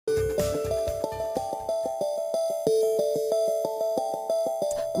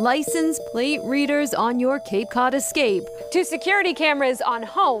license plate readers on your Cape Cod Escape, to security cameras on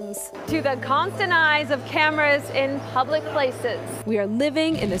homes, to the constant eyes of cameras in public places. We are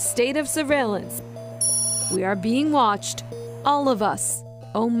living in a state of surveillance. We are being watched, all of us,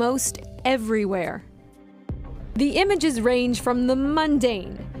 almost everywhere. The images range from the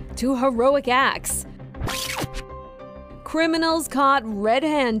mundane to heroic acts, criminals caught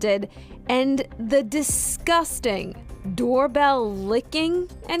red-handed, and the disgusting doorbell licking.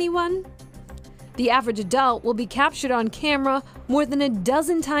 Anyone? The average adult will be captured on camera more than a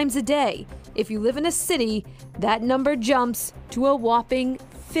dozen times a day. If you live in a city, that number jumps to a whopping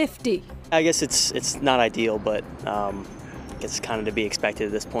 50. I guess it's not ideal, but it's kind of to be expected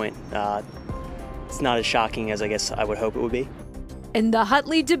at this point. It's not as shocking as I guess I would hope it would be. And the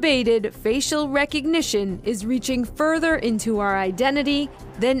hotly debated facial recognition is reaching further into our identity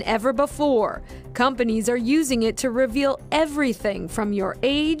than ever before. Companies are using it to reveal everything from your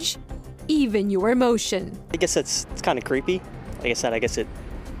age, even your emotion. I guess it's kind of creepy. Like I said, I guess it's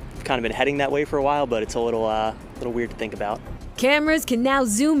kind of been heading that way for a while, but it's a little weird to think about. Cameras can now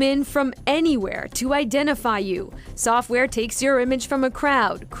zoom in from anywhere to identify you. Software takes your image from a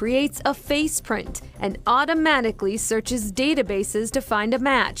crowd, creates a face print, and automatically searches databases to find a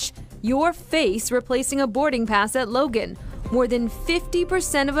match. Your face replacing a boarding pass at Logan. More than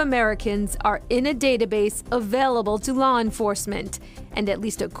 50% of Americans are in a database available to law enforcement, and at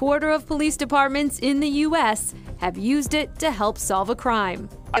least a quarter of police departments in the U.S. have used it to help solve a crime.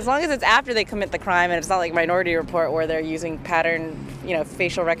 As long as it's after they commit the crime and it's not like Minority Report where they're using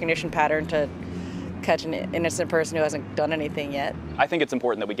facial recognition pattern to catch an innocent person who hasn't done anything yet. I think it's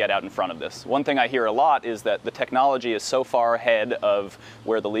important that we get out in front of this. One thing I hear a lot is that the technology is so far ahead of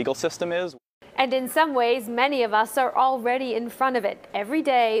where the legal system is. And in some ways, many of us are already in front of it every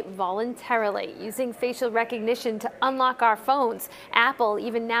day voluntarily, using facial recognition to unlock our phones. Apple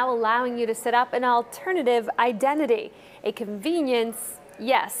even now allowing you to set up an alternative identity. A convenience,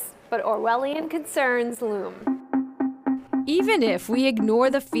 yes, but Orwellian concerns loom. Even if we ignore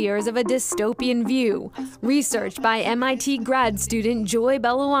the fears of a dystopian view, research by MIT grad student Joy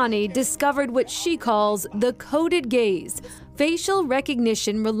Belawani discovered what she calls the coded gaze. Facial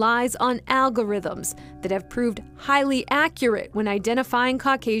recognition relies on algorithms that have proved highly accurate when identifying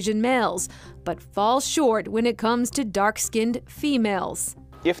Caucasian males, but fall short when it comes to dark-skinned females.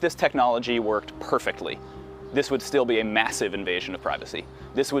 If this technology worked perfectly, this would still be a massive invasion of privacy.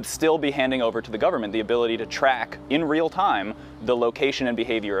 This would still be handing over to the government the ability to track in real time the location and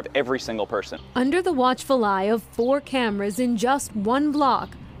behavior of every single person. Under the watchful eye of 4 cameras in just one block,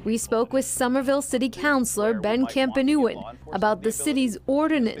 we spoke with Somerville City Councilor Ben Campanuen about the city's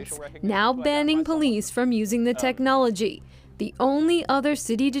ordinance now banning police from using the technology. The only other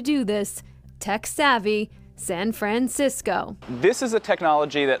city to do this, tech-savvy, San Francisco. This is a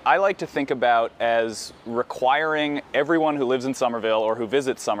technology that I like to think about as requiring everyone who lives in Somerville or who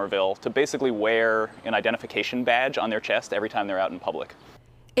visits Somerville to basically wear an identification badge on their chest every time they're out in public.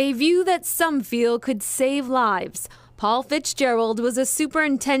 A view that some feel could save lives. Paul Fitzgerald was a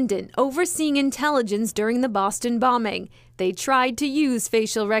superintendent overseeing intelligence during the Boston bombing. They tried to use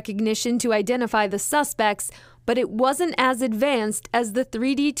facial recognition to identify the suspects, but it wasn't as advanced as the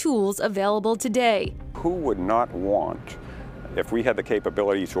 3D tools available today. Who would not want, if we had the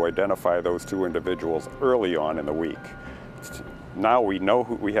capability to identify those 2 individuals early on in the week? Now we know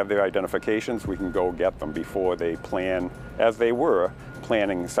we have their identifications, we can go get them before they plan, as they were,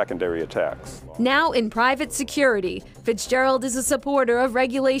 planning secondary attacks. Now in private security, Fitzgerald is a supporter of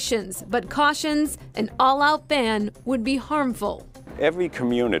regulations, but cautions an all-out ban would be harmful. Every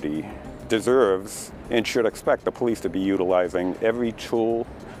community deserves and should expect the police to be utilizing every tool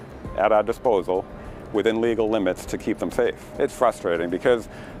at our disposal within legal limits to keep them safe. It's frustrating because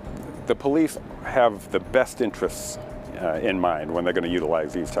the police have the best interests in mind when they're going to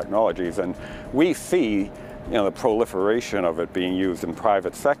utilize these technologies, and we see the proliferation of it being used in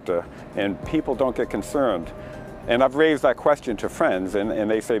private sector, and people don't get concerned. And I've raised that question to friends,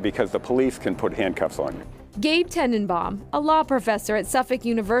 and they say because the police can put handcuffs on you. Gabe Tenenbaum, a law professor at Suffolk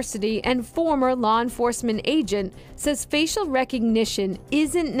University and former law enforcement agent, says facial recognition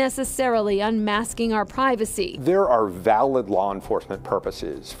isn't necessarily unmasking our privacy. There are valid law enforcement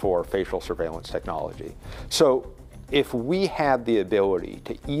purposes for facial surveillance technology. So if we had the ability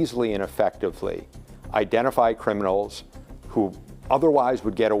to easily and effectively identify criminals who otherwise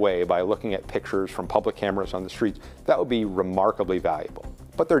would get away by looking at pictures from public cameras on the streets, that would be remarkably valuable.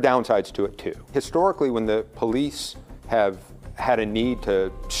 But there are downsides to it too. Historically, when the police have had a need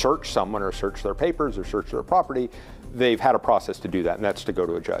to search someone or search their papers or search their property, they've had a process to do that, and that's to go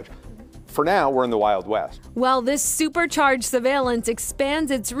to a judge. for now, we're in the Wild West. While this supercharged surveillance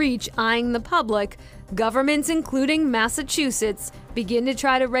expands its reach, eyeing the public, governments, including Massachusetts, begin to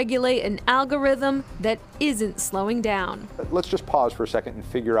try to regulate an algorithm that isn't slowing down. Let's just pause for a second and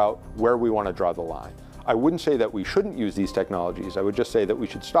figure out where we want to draw the line. I wouldn't say that we shouldn't use these technologies. I would just say that we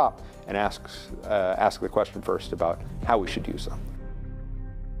should stop and ask the question first about how we should use them.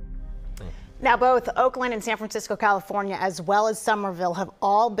 Now, both Oakland and San Francisco, California, as well as Somerville, have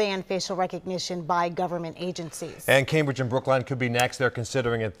all banned facial recognition by government agencies. And Cambridge and Brookline could be next. They're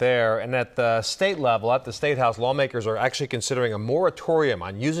considering it there. And at the state level, at the State House, lawmakers are actually considering a moratorium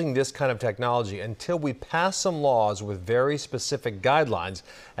on using this kind of technology until we pass some laws with very specific guidelines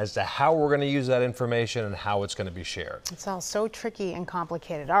as to how we're going to use that information and how it's going to be shared. It's all so tricky and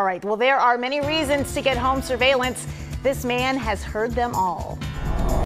complicated. All right, well, there are many reasons to get home surveillance. This man has heard them all.